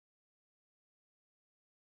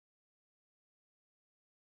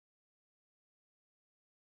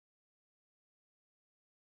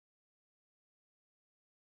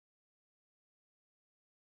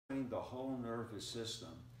the whole nervous system.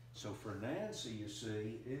 So for Nancy, you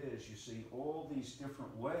see all these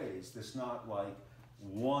different ways. There's not like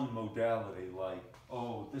one modality, like,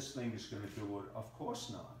 oh, this thing is going to do it. Of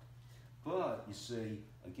course not. But you see,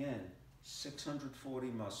 again, 640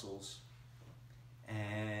 muscles,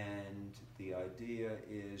 and the idea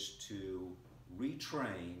is to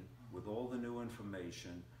retrain with all the new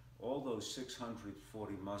information, all those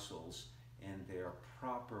 640 muscles in their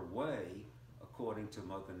proper way according to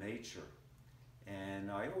Mother Nature. And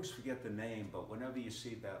I always forget the name, but whenever you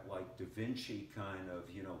see that like Da Vinci kind of,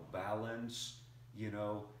 balance, and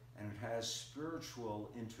it has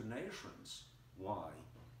spiritual intonations. Why?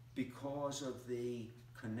 Because of the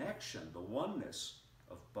connection, the oneness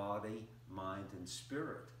of body, mind, and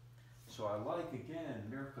spirit. So I like,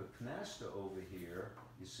 again, Mirka Knasta over here,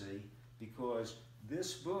 you see, because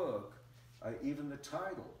this book, even the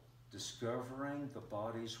title, Discovering the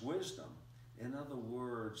Body's Wisdom. In other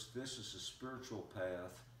words, this is a spiritual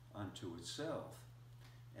path unto itself.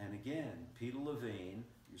 And again, Peter Levine,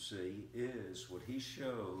 you see, is what he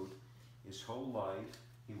showed his whole life.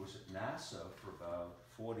 He was at NASA for about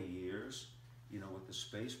 40 years, with the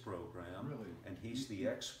space program. Really? And he's the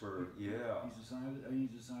expert, yeah. He's a scientist?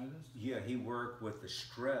 He's a scientist? Yeah, he worked with the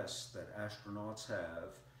stress that astronauts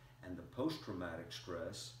have and the post-traumatic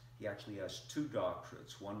stress. He actually has 2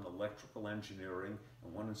 doctorates, one in electrical engineering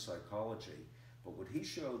and one in psychology. But what he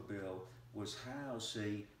showed, Bill, was how,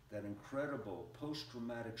 that incredible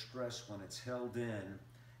post-traumatic stress, when it's held in,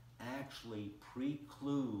 actually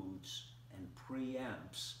precludes and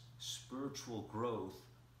preempts spiritual growth,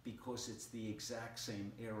 because it's the exact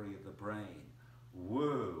same area of the brain.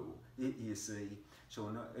 Whoa, you see? So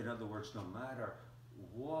in other words, no matter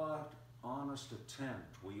what honest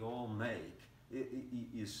attempt we all make,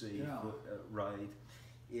 you see, yeah. Right?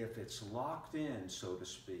 If it's locked in, so to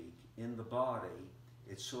speak, in the body,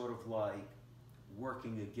 it's sort of like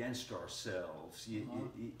working against ourselves.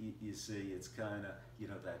 You see, it's kind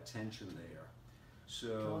of, that tension there. So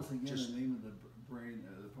tell us again the name of the brain,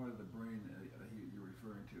 the part of the brain you're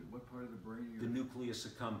referring to. What part of the brain you're... The nucleus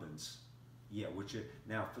accumbens. Yeah,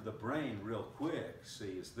 now for the brain, real quick,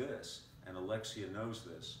 is this, and Alexia knows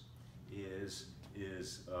this, is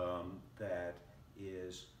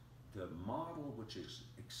the model which is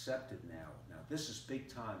accepted now. Now this is big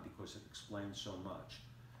time because it explains so much.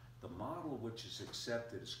 The model which is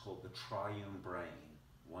accepted is called the triune brain,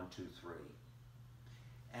 1, 2, 3.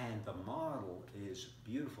 And the model is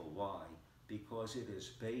beautiful. Why? Because it is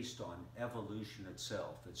based on evolution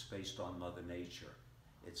itself. It's based on Mother Nature.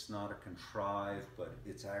 It's not a contrived, but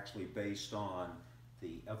it's actually based on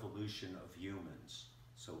the evolution of humans.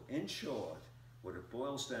 So in short, what it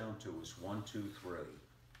boils down to is 1, 2, 3.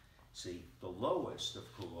 See, the lowest, of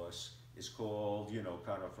course, is called,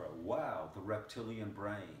 kind of the reptilian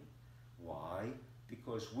brain. Why?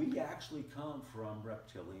 Because we actually come from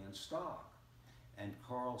reptilian stock. And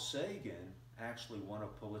Carl Sagan actually won a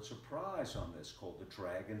Pulitzer Prize on this, called The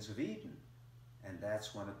Dragons of Eden. And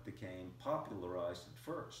that's when it became popularized at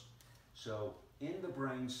first. So in the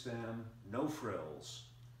brainstem, no frills.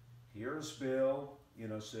 Here's Bill,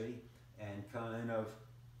 and kind of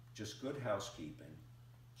just good housekeeping.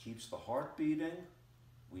 Keeps the heart beating,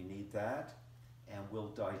 we need that, and we'll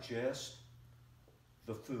digest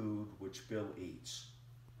the food which Bill eats.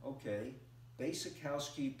 Okay, basic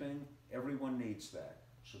housekeeping, everyone needs that.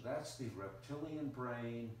 So that's the reptilian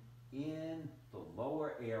brain in the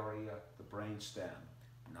lower area, the brain stem.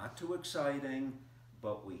 Not too exciting,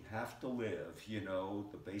 but we have to live,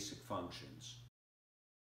 the basic functions.